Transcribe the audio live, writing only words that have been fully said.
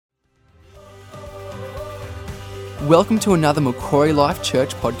Welcome to another Macquarie Life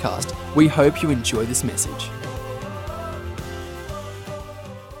Church podcast. We hope you enjoy this message.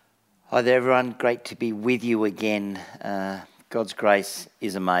 Hi there everyone, great to be with you again. God's grace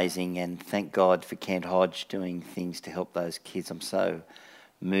is amazing, and thank God for Kent Hodge doing things to help those kids. I'm so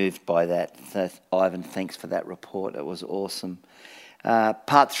moved by that. So, Ivan, thanks for that report, it was awesome.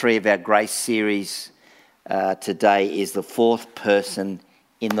 Part 3 of our Grace series today is the fourth person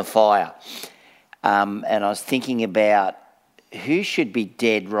in the fire. And I was thinking about who should be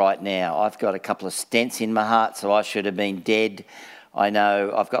dead right now. I've got a couple of stents in my heart, so I should have been dead. I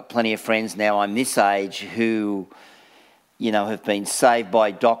know I've got plenty of friends now, I'm this age, who, have been saved by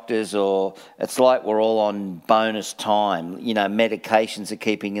doctors, or it's like we're all on bonus time. Medications are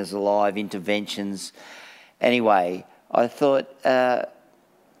keeping us alive, interventions. Anyway, I thought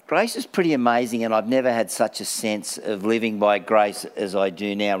grace is pretty amazing, and I've never had such a sense of living by grace as I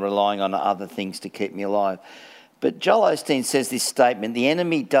do now, relying on other things to keep me alive. But Joel Osteen says this statement: the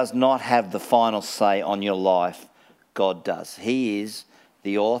enemy does not have the final say on your life, God does. He is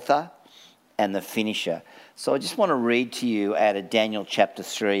the author and the finisher. So I just want to read to you out of Daniel chapter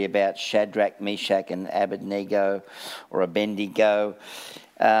 3 about Shadrach, Meshach and Abednego, or Abednego,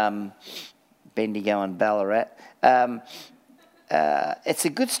 Bendigo and Ballarat. It's a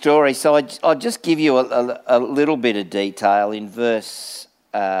good story, so I'll just give you a little bit of detail. In verse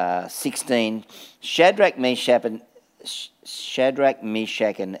 16, Shadrach, Meshach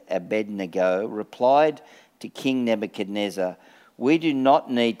and Abednego replied to King Nebuchadnezzar, "We do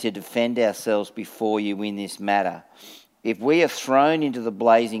not need to defend ourselves before you in this matter. If we are thrown into the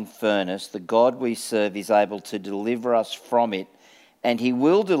blazing furnace, the God we serve is able to deliver us from it, and he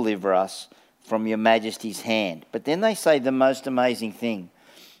will deliver us from your majesty's hand." But then they say the most amazing thing: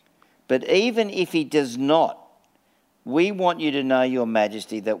 "But even if he does not, we want you to know, your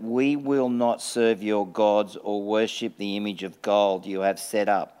majesty, that we will not serve your gods or worship the image of gold you have set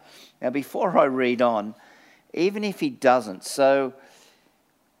up." Now, before I read on, even if he doesn't, so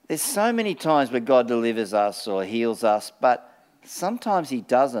there's so many times where God delivers us or heals us, but sometimes he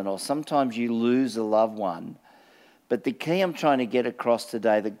doesn't, or sometimes you lose a loved one. But the key I'm trying to get across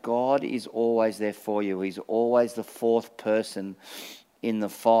today, that God is always there for you. He's always the fourth person in the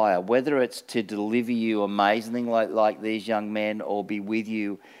fire, whether it's to deliver you amazingly like these young men, or be with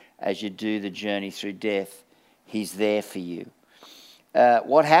you as you do the journey through death. He's there for you.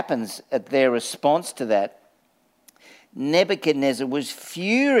 What happens at their response to that? Nebuchadnezzar was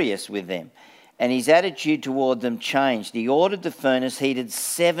furious with them, and his attitude toward them changed. He ordered the furnace heated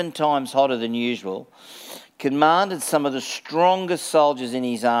 7 times hotter than usual, commanded some of the strongest soldiers in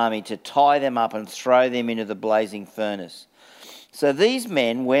his army to tie them up and throw them into the blazing furnace. So these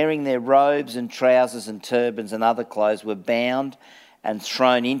men, wearing their robes and trousers and turbans and other clothes, were bound and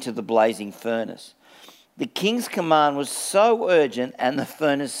thrown into the blazing furnace. The king's command was so urgent and the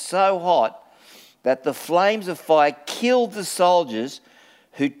furnace so hot that the flames of fire killed the soldiers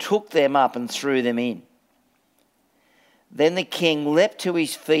who took them up and threw them in. Then the king leapt to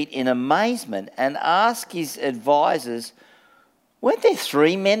his feet in amazement and asked his advisors, "Weren't there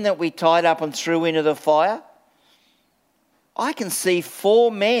 3 men that we tied up and threw into the fire? I can see 4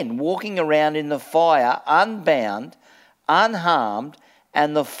 men walking around in the fire, unbound, unharmed,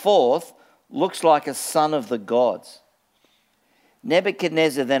 and the 4th looks like a son of the gods."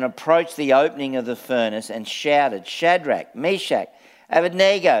 Nebuchadnezzar then approached the opening of the furnace and shouted, "Shadrach, Meshach,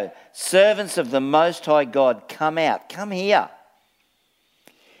 Abednego, servants of the Most High God, come out, come here."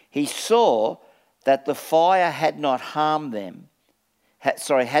 He saw that the fire had not harmed their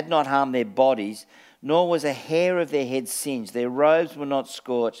bodies, nor was a hair of their head singed. Their robes were not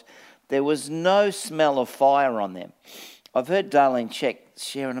scorched. There was no smell of fire on them. I've heard Darlene Check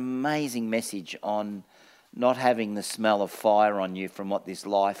share an amazing message on not having the smell of fire on you from what this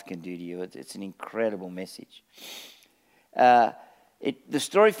life can do to you. It's an incredible message. The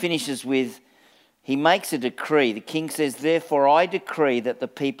story finishes with, he makes a decree. The king says, "Therefore I decree that the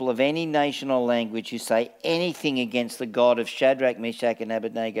people of any nation or language who say anything against the God of Shadrach, Meshach and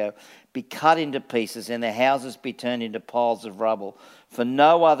Abednego be cut into pieces, and their houses be turned into piles of rubble. For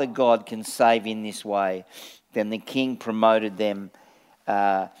no other God can save in this way." Then the king promoted them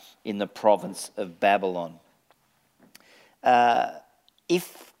in the province of Babylon.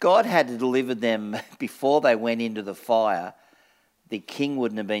 If God had delivered them before they went into the fire, the king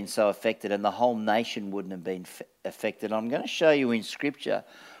wouldn't have been so affected, and the whole nation wouldn't have been affected. I'm going to show you in Scripture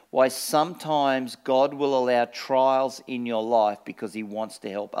why sometimes God will allow trials in your life because he wants to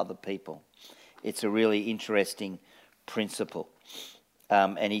help other people. It's a really interesting principle,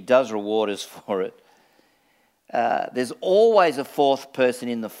 and he does reward us for it. There's always a fourth person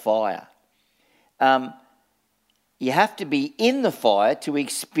in the fire. You have to be in the fire to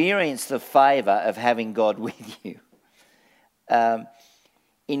experience the favour of having God with you.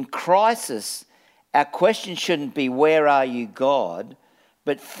 In crisis, our question shouldn't be, where are you, God?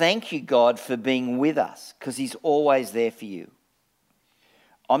 But thank you, God, for being with us, because he's always there for you.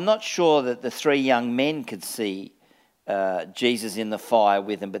 I'm not sure that the three young men could see Jesus in the fire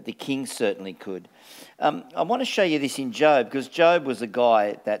with them, but the king certainly could. I want to show you this in Job, because Job was a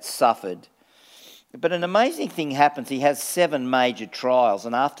guy that suffered. But an amazing thing happens. He has 7 major trials,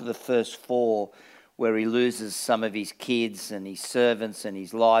 and after the first 4, where he loses some of his kids and his servants and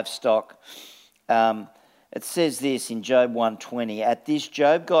his livestock, it says this in Job 1:20, "At this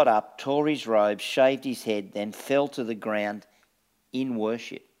Job got up, tore his robe, shaved his head, then fell to the ground in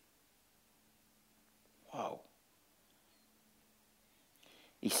worship." Whoa.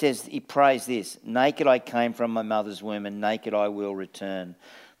 He says, he prays this, "Naked I came from my mother's womb, and naked I will return.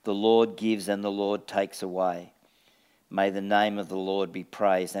 The Lord gives and the Lord takes away. May the name of the Lord be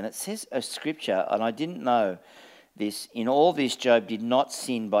praised." And it says a scripture, and I didn't know this, in all this Job did not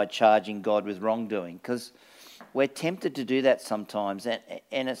sin by charging God with wrongdoing, because we're tempted to do that sometimes, and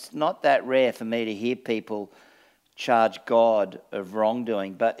it's not that rare for me to hear people charge God of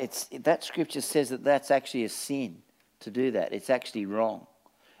wrongdoing, but that scripture says that that's actually a sin to do that. It's actually wrong.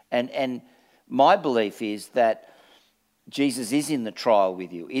 And my belief is that Jesus is in the trial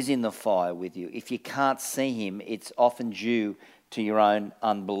with you, is in the fire with you. If you can't see him, it's often due to your own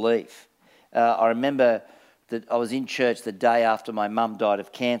unbelief. I remember that I was in church the day after my mum died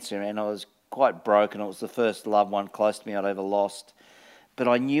of cancer, and I was quite broken. It was the first loved one close to me I'd ever lost. But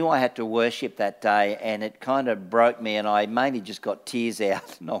I knew I had to worship that day, and it kind of broke me, and I mainly just got tears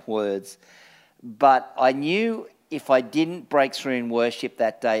out, not words. But I knew if I didn't break through in worship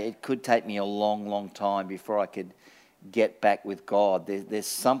that day, it could take me a long, long time before I could get back with God. There's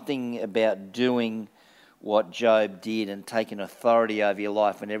something about doing what Job did and taking authority over your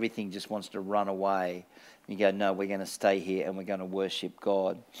life when everything just wants to run away. You go, no, we're going to stay here and we're going to worship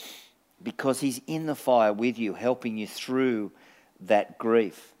God, because he's in the fire with you, helping you through that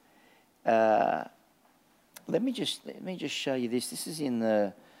grief. Let me just show you this. This is in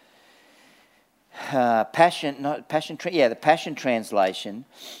the the Passion Translation,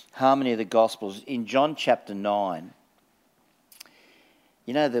 Harmony of the Gospels, in John chapter 9.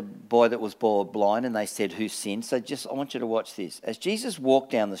 You know the boy that was born blind, and they said, who sinned? So I want you to watch this. As Jesus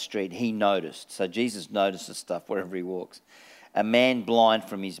walked down the street, he noticed. So Jesus notices stuff wherever he walks. A man blind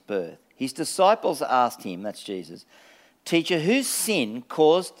from his birth. His disciples asked him, that's Jesus, "Teacher, whose sin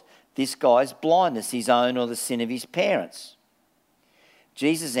caused this guy's blindness, his own or the sin of his parents?"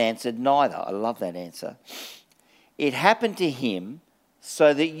 Jesus answered, "Neither." I love that answer. "It happened to him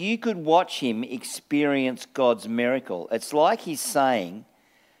so that you could watch him experience God's miracle." It's like he's saying,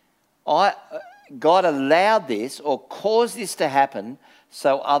 God allowed this or caused this to happen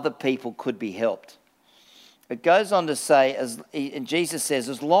so other people could be helped. It goes on to say, and Jesus says,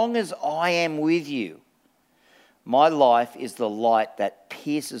 "As long as I am with you, my life is the light that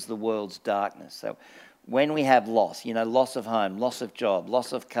pierces the world's darkness." So when we have loss, loss of home, loss of job,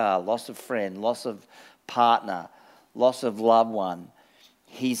 loss of car, loss of friend, loss of partner, loss of loved one,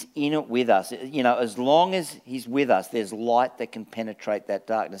 he's in it with us. As long as he's with us, there's light that can penetrate that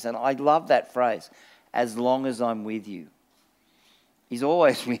darkness. And I love that phrase, as long as I'm with you. He's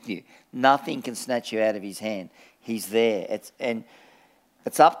always with you. Nothing can snatch you out of his hand. He's there.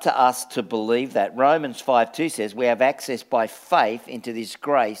 It's up to us to believe that. Romans 5:2 says, we have access by faith into this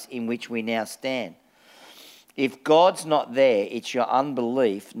grace in which we now stand. If God's not there, it's your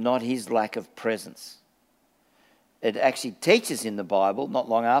unbelief, not his lack of presence. It actually teaches in the Bible, not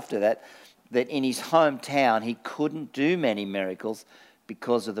long after that in his hometown he couldn't do many miracles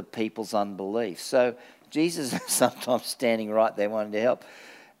because of the people's unbelief. So Jesus is sometimes standing right there wanting to help.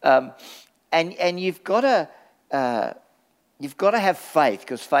 And you've got to have faith,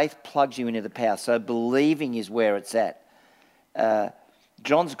 because faith plugs you into the power. So believing is where it's at.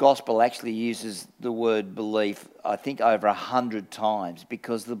 John's Gospel actually uses the word belief, I think, over 100 times,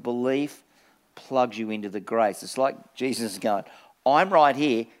 because the belief plugs you into the grace. It's like Jesus is going, I'm right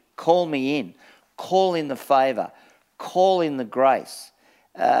here, call me in. Call in the favour. Call in the grace.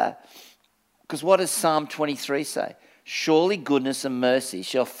 Because what does Psalm 23 say? Surely goodness and mercy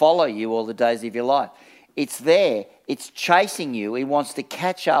shall follow you all the days of your life. It's there. It's chasing you. He wants to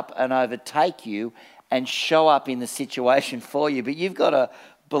catch up and overtake you and show up in the situation for you. But you've got to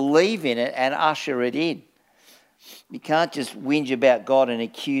believe in it and usher it in. You can't just whinge about God and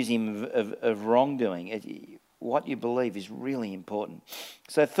accuse him of wrongdoing. What you believe is really important.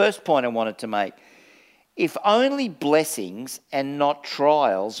 So first point I wanted to make If only blessings and not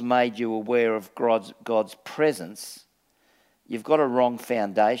trials made you aware of God's presence, you've got a wrong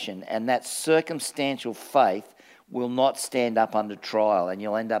foundation, and that circumstantial faith will not stand up under trial, and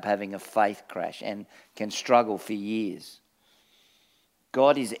you'll end up having a faith crash and can struggle for years.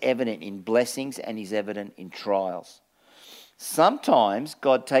 God is evident in blessings and He's evident in trials. Sometimes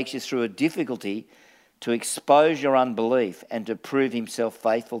God takes you through a difficulty to expose your unbelief and to prove Himself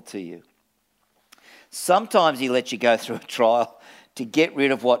faithful to you. Sometimes He lets you go through a trial to get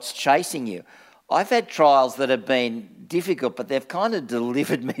rid of what's chasing you. I've had trials that have been difficult, but they've kind of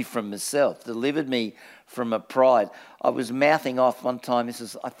delivered me from myself, delivered me from a pride. I was mouthing off one time,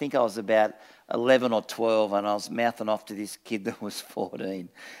 I think I was about 11 or 12, and I was mouthing off to this kid that was 14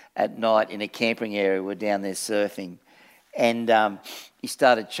 at night in a camping area. We're down there surfing, and he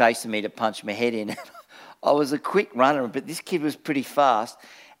started chasing me to punch my head in. I was a quick runner, but this kid was pretty fast,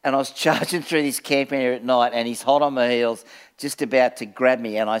 and I was charging through this camping area at night, and he's hot on my heels, just about to grab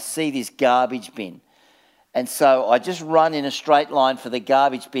me, and I see this garbage bin. And so I just run in a straight line for the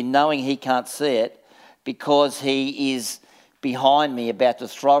garbage bin, knowing he can't see it because he is behind me, about to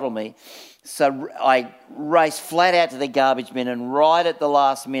throttle me. So I race flat out to the garbage bin, and right at the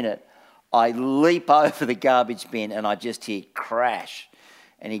last minute, I leap over the garbage bin and I just hear crash.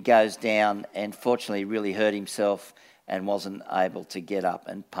 And he goes down and fortunately really hurt himself and wasn't able to get up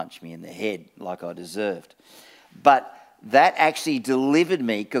and punch me in the head like I deserved. But that actually delivered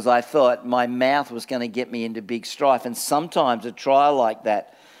me because I thought my mouth was going to get me into big strife. And sometimes a trial like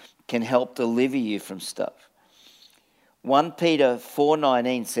that can help deliver you from stuff. 1 Peter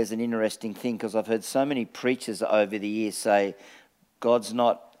 4:19 says an interesting thing, because I've heard so many preachers over the years say God's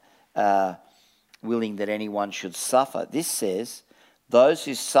not willing that anyone should suffer. This says, those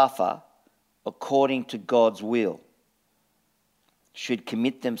who suffer according to God's will should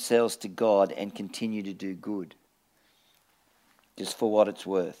commit themselves to God and continue to do good. Just for what it's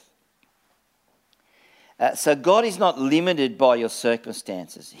worth. So God is not limited by your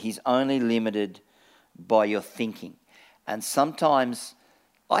circumstances. He's only limited by your thinking. And sometimes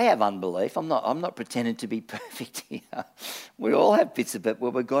I have unbelief. I'm not pretending to be perfect here. We all have bits of it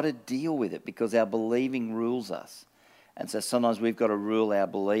where we've got to deal with it because our believing rules us. And so sometimes we've got to rule our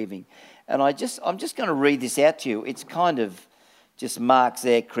believing. And I'm just going to read this out to you. It's kind of just Mark's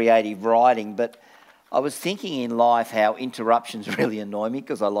their creative writing, but I was thinking in life how interruptions really annoy me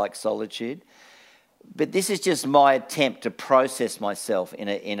because I like solitude. But this is just my attempt to process myself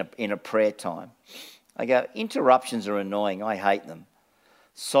in a prayer time. I go, interruptions are annoying. I hate them.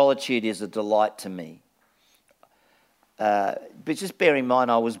 Solitude is a delight to me. But just bear in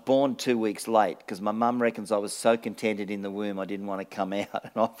mind, I was born 2 weeks late because my mum reckons I was so contented in the womb I didn't want to come out.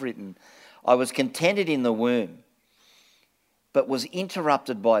 And I've written, I was contented in the womb, but was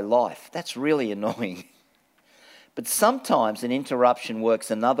interrupted by life. That's really annoying. But sometimes an interruption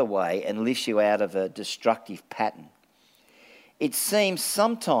works another way and lifts you out of a destructive pattern. It seems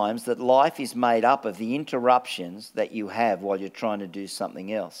sometimes that life is made up of the interruptions that you have while you're trying to do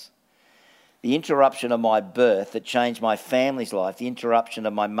something else. The interruption of my birth that changed my family's life, the interruption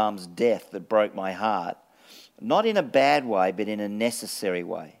of my mum's death that broke my heart, not in a bad way, but in a necessary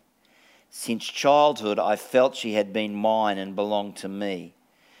way. Since childhood, I felt she had been mine and belonged to me.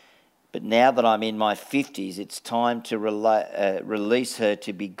 But now that I'm in my 50s, it's time to release her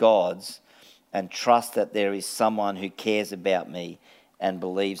to be God's and trust that there is someone who cares about me and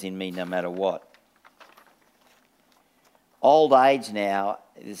believes in me no matter what. Old age now,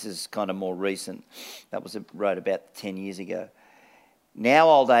 this is kind of more recent. That was wrote about 10 years ago. Now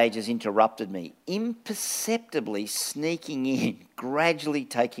old age has interrupted me, imperceptibly sneaking in, gradually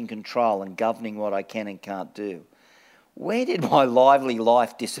taking control and governing what I can and can't do. Where did my lively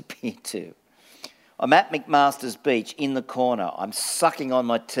life disappear to? I'm at McMaster's Beach in the corner. I'm sucking on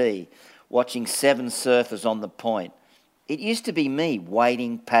my tea, watching 7 surfers on the point. It used to be me,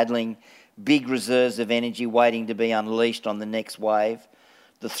 waiting, paddling, big reserves of energy waiting to be unleashed on the next wave.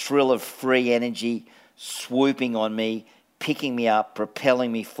 The thrill of free energy swooping on me, picking me up,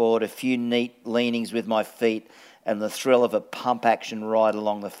 propelling me forward, a few neat leanings with my feet, and the thrill of a pump action ride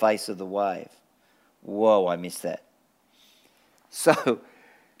along the face of the wave. Whoa, I miss that. So,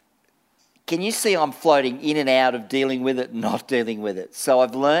 can you see I'm floating in and out of dealing with it, not dealing with it? So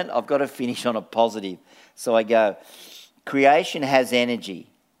I've learned I've got to finish on a positive. So I go, creation has energy,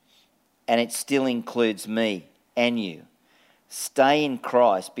 and it still includes me and you. Stay in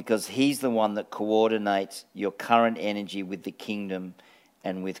Christ because He's the one that coordinates your current energy with the kingdom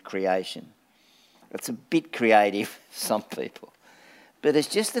and with creation. It's a bit creative, some people. But it's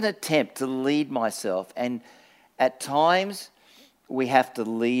just an attempt to lead myself. And at times, we have to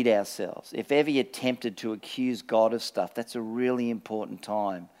lead ourselves. If ever you're tempted to accuse God of stuff, that's a really important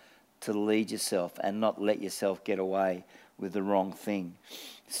time to lead yourself and not let yourself get away with the wrong thing.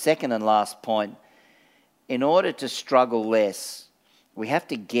 Second and last point, in order to struggle less, we have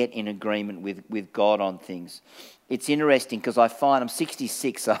to get in agreement with God on things. It's interesting because I find I'm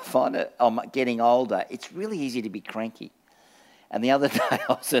 66, so I find I'm getting older. It's really easy to be cranky. And the other day I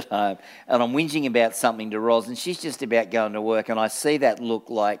was at home and I'm whinging about something to Ros and she's just about going to work and I see that look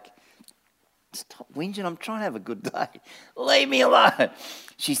like, stop whinging, I'm trying to have a good day. Leave me alone.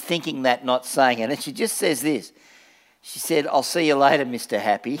 She's thinking that, not saying it. And she just says this. She said, I'll see you later, Mr.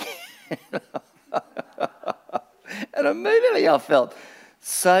 Happy. And immediately I felt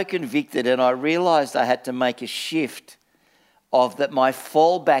so convicted and I realised I had to make a shift of that my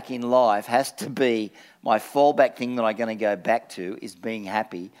fallback in life has to be, my fallback thing that I'm going to go back to is being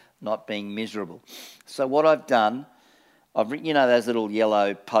happy, not being miserable. So what I've done, I've written, you know, those little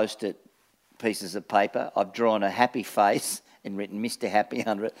yellow post-it pieces of paper. I've drawn a happy face and written Mr. Happy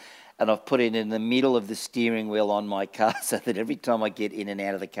under it, and I've put it in the middle of the steering wheel on my car so that every time I get in and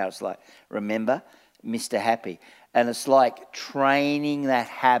out of the car, it's like, remember, Mr. Happy. And it's like training that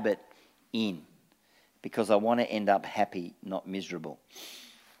habit in because I want to end up happy, not miserable.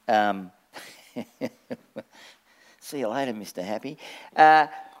 See you later, Mr. Happy.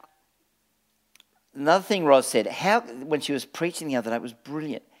 Another thing Ros said, when she was preaching the other day, it was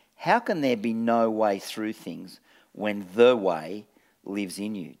brilliant. How can there be no way through things when the way lives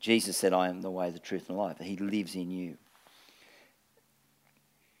in you? Jesus said, I am the way, the truth, and the life. He lives in you.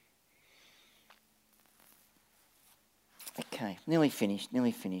 Okay, nearly finished.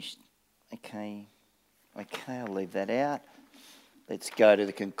 Okay, I'll leave that out. Let's go to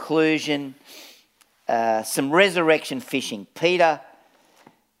the conclusion. Some resurrection fishing. Peter,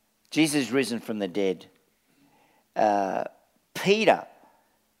 Jesus is risen from the dead. Peter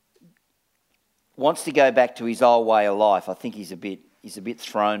wants to go back to his old way of life. I think he's a bit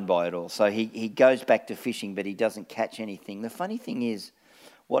thrown by it all. So he goes back to fishing, but he doesn't catch anything. The funny thing is,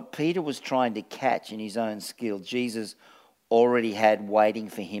 what Peter was trying to catch in his own skill, Jesus already had waiting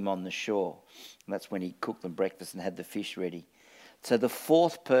for him on the shore. And that's when he cooked them breakfast and had the fish ready. So the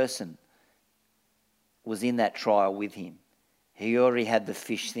fourth person was in that trial with him. He already had the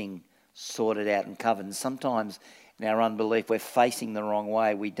fish thing sorted out and covered. And sometimes in our unbelief, we're facing the wrong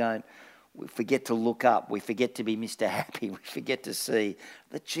way. We forget to look up. We forget to be Mr. Happy. We forget to see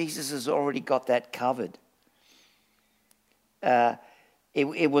that Jesus has already got that covered.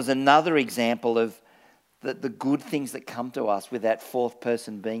 It was another example of the good things that come to us with that fourth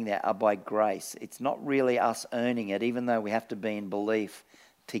person being there are by grace. It's not really us earning it, even though we have to be in belief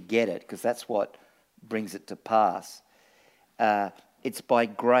to get it, because that's what brings it to pass. It's by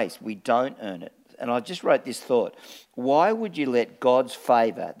grace. We don't earn it. And I just wrote this thought. Why would you let God's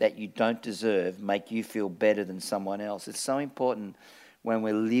favour that you don't deserve make you feel better than someone else? It's so important when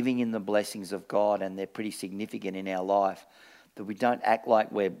we're living in the blessings of God and they're pretty significant in our life that we don't act like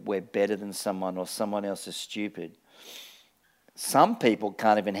we're better than someone or someone else is stupid. Some people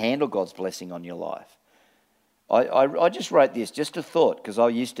can't even handle God's blessing on your life. I just wrote this, just a thought, because I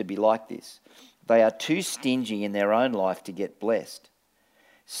used to be like this. They are too stingy in their own life to get blessed.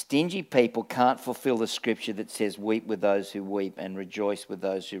 Stingy people can't fulfill the scripture that says, weep with those who weep and rejoice with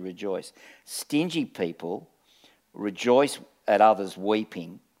those who rejoice. Stingy people rejoice at others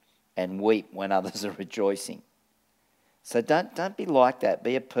weeping and weep when others are rejoicing. So don't be like that.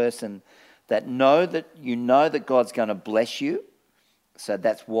 Be a person that you know that God's going to bless you, so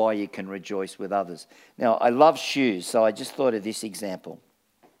that's why you can rejoice with others. Now, I love shoes, so I just thought of this example.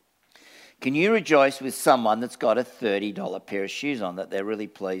 Can you rejoice with someone that's got a $30 pair of shoes on that they're really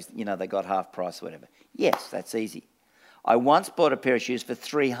pleased, they got half price or whatever? Yes, that's easy. I once bought a pair of shoes for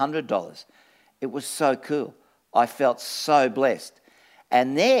 $300. It was so cool. I felt so blessed.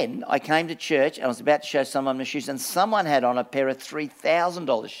 And then I came to church and I was about to show someone my shoes and someone had on a pair of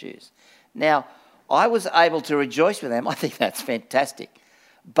 $3,000 shoes. Now, I was able to rejoice with them. I think that's fantastic.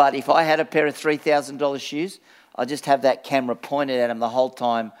 But if I had a pair of $3,000 shoes, I'd just have that camera pointed at them the whole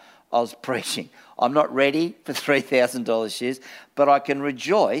time I was preaching. I'm not ready for $3,000 shoes, but I can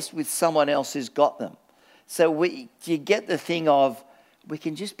rejoice with someone else who's got them. So you get the thing of we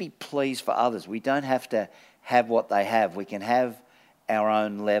can just be pleased for others. We don't have to have what they have. We can have our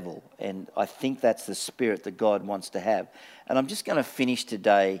own level. And I think that's the spirit that God wants to have. And I'm just going to finish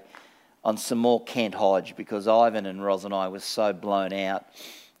today on some more Kent Hodge, because Ivan and Ros and I were so blown out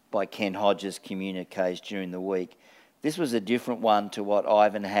by Kent Hodge's communiques during the week. This was a different one to what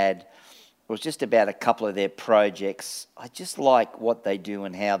Ivan had. It was just about a couple of their projects. I just like what they do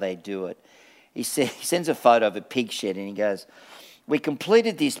and how they do it. He sends a photo of a pig shed and he goes, We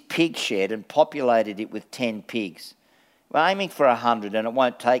completed this pig shed and populated it with 10 pigs. We're aiming for 100 and it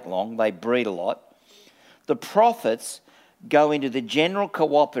won't take long. They breed a lot. The profits go into the general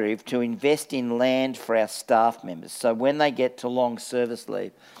cooperative to invest in land for our staff members. So when they get to long service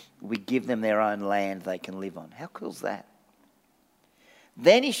leave, we give them their own land they can live on. How cool is that?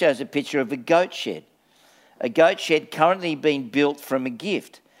 Then he shows a picture of a goat shed. A goat shed currently being built from a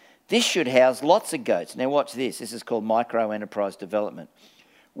gift. This should house lots of goats. Now watch this. This is called micro enterprise development.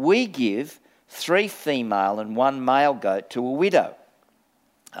 We give 3 female and 1 male goat to a widow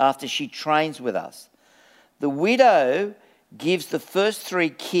after she trains with us. The widow gives the first 3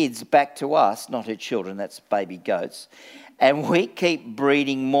 kids back to us, not her children, that's baby goats, and we keep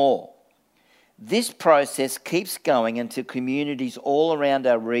breeding more. This process keeps going until communities all around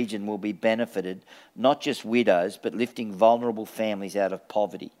our region will be benefited, not just widows, but lifting vulnerable families out of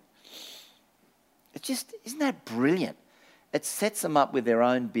poverty. Isn't that brilliant? It sets them up with their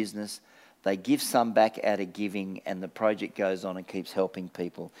own business. They give some back out of giving, and the project goes on and keeps helping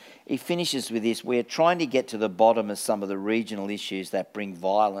people. He finishes with this: we're trying to get to the bottom of some of the regional issues that bring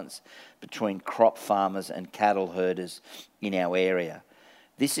violence between crop farmers and cattle herders in our area.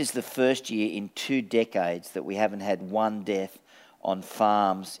 This is the first year in 2 decades that we haven't had 1 death on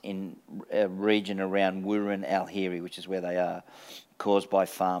farms in a region around Wirran Alheri, which is where they are, caused by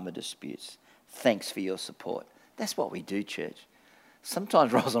farmer disputes. Thanks for your support. That's what we do, church.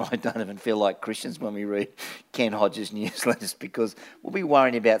 Sometimes Roz and I don't even feel like Christians when we read Ken Hodges' newsletters, because we'll be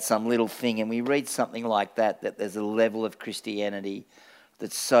worrying about some little thing and we read something like that there's a level of Christianity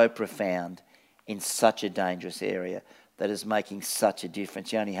that's so profound in such a dangerous area that is making such a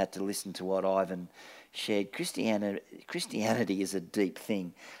difference. You only had to listen to what Ivan shared. Christianity is a deep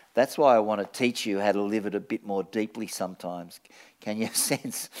thing. That's why I want to teach you how to live it a bit more deeply sometimes. Can you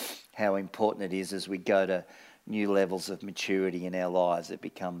sense how important it is as we go to new levels of maturity in our lives? It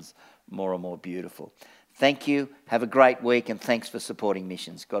becomes more and more beautiful. Thank you. Have a great week, and thanks for supporting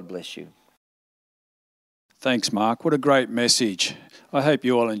missions. God bless you. Thanks, Mark. What a great message. I hope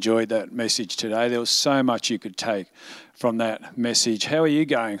you all enjoyed that message today. There was so much you could take from that message. How are you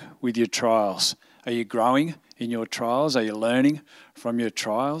going with your trials? Are you growing in your trials? Are you learning from your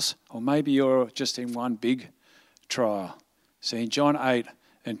trials? Or maybe you're just in one big trial. See, in John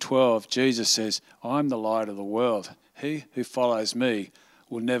 8:12, Jesus says, I'm the light of the world. He who follows me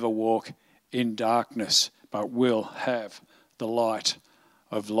will never walk in darkness, but will have the light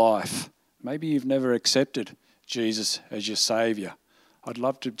of life. Maybe you've never accepted Jesus as your Saviour. I'd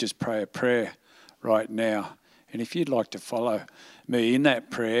love to just pray a prayer right now. And if you'd like to follow me in that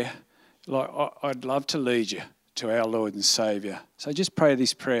prayer, I'd love to lead you to our Lord and Saviour. So just pray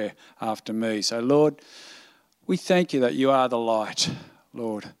this prayer after me. So, Lord, we thank you that you are the light,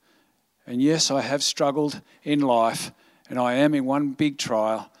 Lord. And yes, I have struggled in life and I am in one big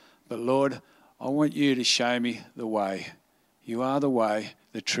trial. But, Lord, I want you to show me the way. You are the way,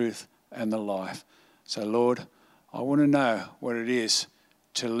 the truth, and the life. So, Lord, I want to know what it is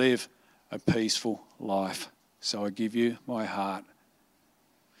to live a peaceful life. So I give you my heart.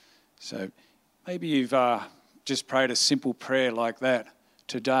 So maybe you've just prayed a simple prayer like that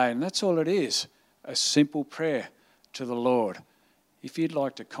today, and that's all it is, a simple prayer to the Lord. If you'd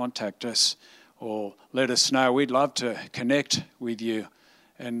like to contact us or let us know, we'd love to connect with you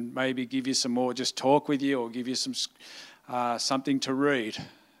and maybe give you some more, just talk with you or give you some something to read.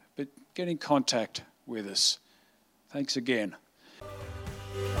 But get in contact with us. Thanks again.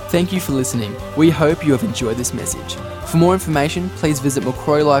 Thank you for listening. We hope you have enjoyed this message. For more information, please visit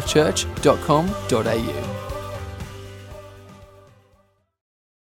macquarielifechurch.com.au.